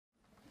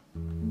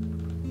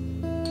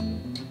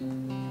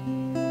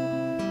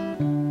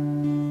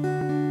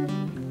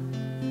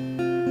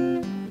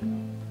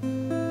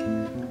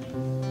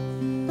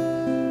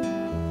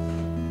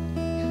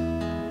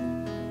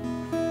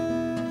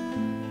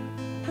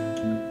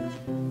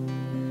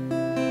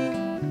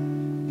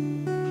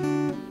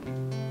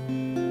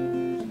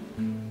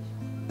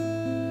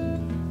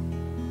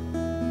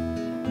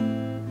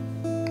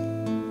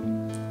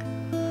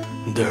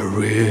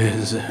There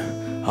is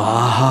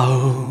a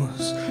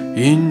house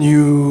in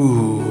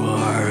New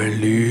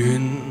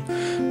Orleans,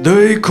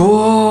 they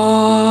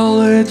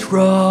call it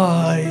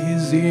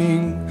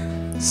Rising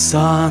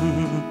Sun.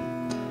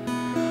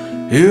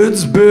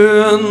 It's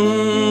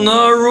been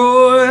a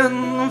ruin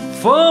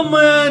for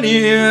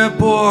many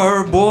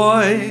poor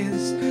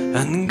boys,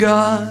 and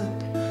God,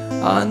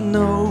 I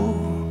know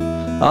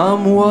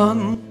I'm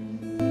one.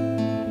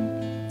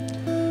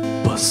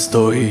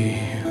 Постой,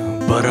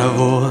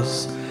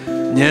 паровоз,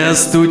 не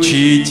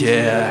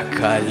стучите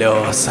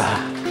колеса.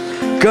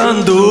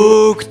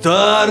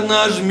 Кондуктор,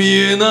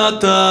 нажми на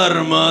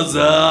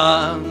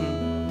тормоза.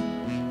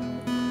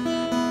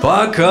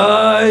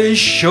 Пока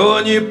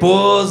еще не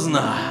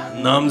поздно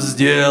нам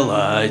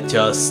сделать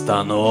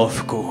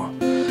остановку.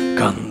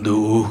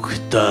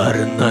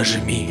 Кондуктор,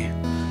 нажми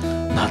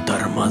на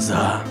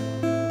тормоза.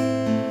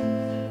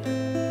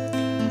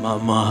 My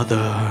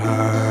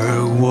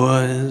mother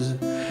was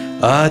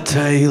a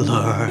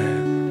tailor.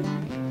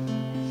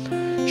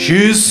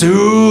 She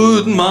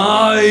sewed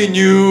my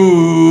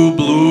new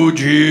blue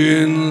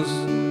jeans.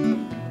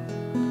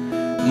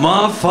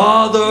 My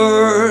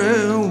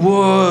father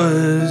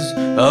was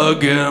a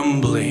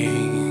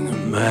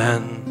gambling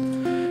man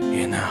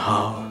in a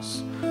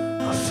house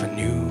of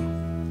New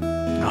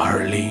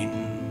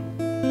Orleans.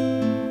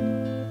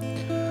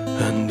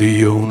 And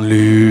the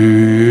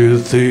only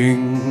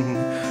thing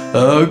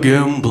a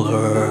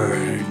gambler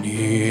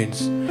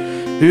needs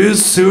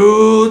is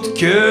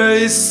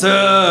suitcase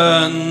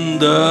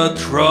and a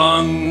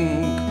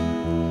trunk.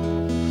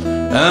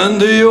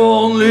 And the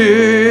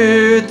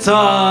only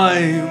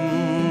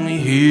time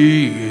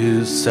he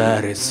is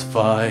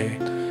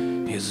satisfied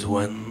is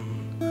when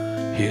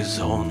he's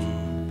on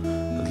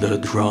the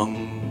drunk.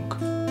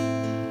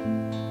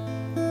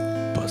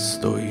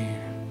 Постой,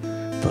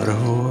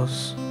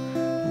 паровоз,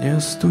 не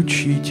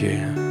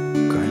стучите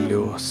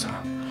колеса.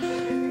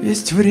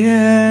 Есть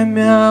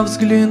время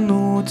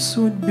взглянуть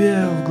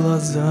судьбе в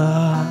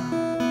глаза.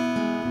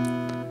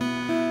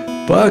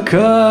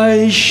 Пока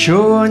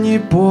еще не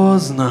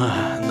поздно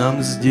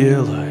нам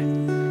сделать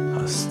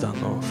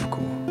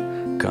остановку.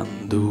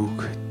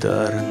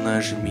 Кондуктор,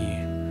 нажми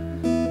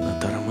на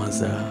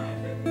тормоза.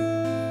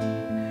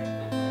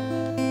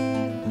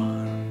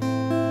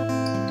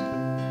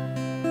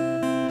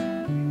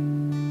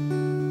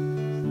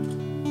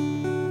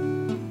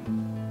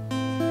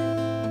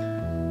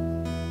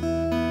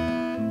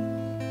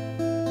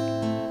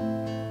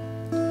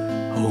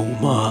 Oh,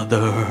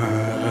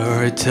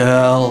 mother,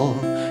 tell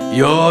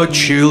your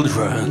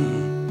children,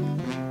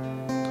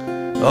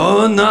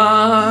 oh,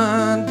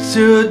 not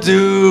to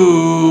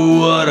do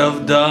what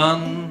I've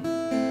done.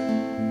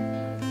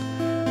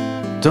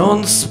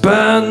 Don't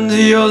spend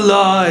your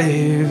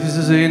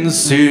lives in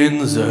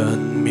sins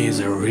and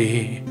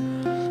misery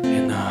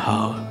in a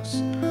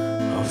house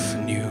of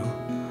New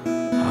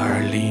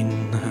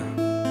Orleans.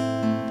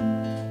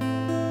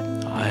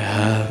 I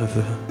have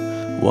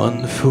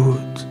one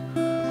foot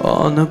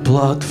on a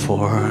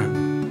platform,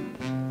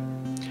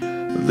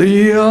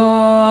 the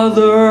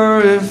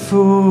other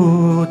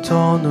foot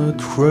on a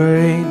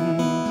train.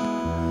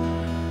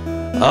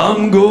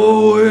 I'm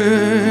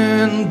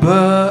going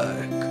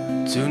back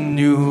to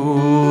New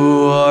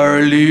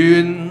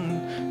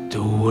Orleans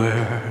to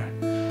wear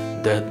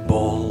that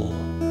ball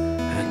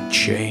and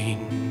chain.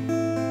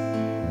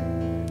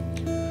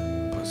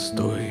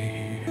 Постой,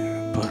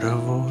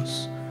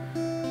 паровоз,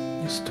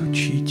 не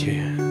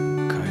стучите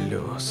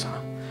колеса.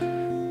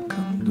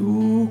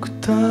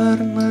 Кондуктор,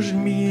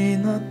 нажми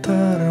на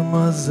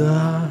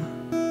тормоза.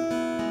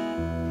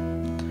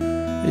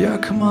 Я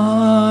к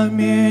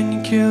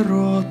маменьке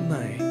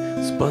родной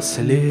с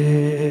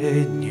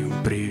последним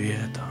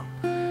приветом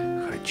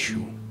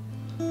хочу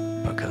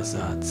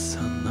показаться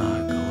на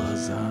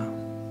глаза.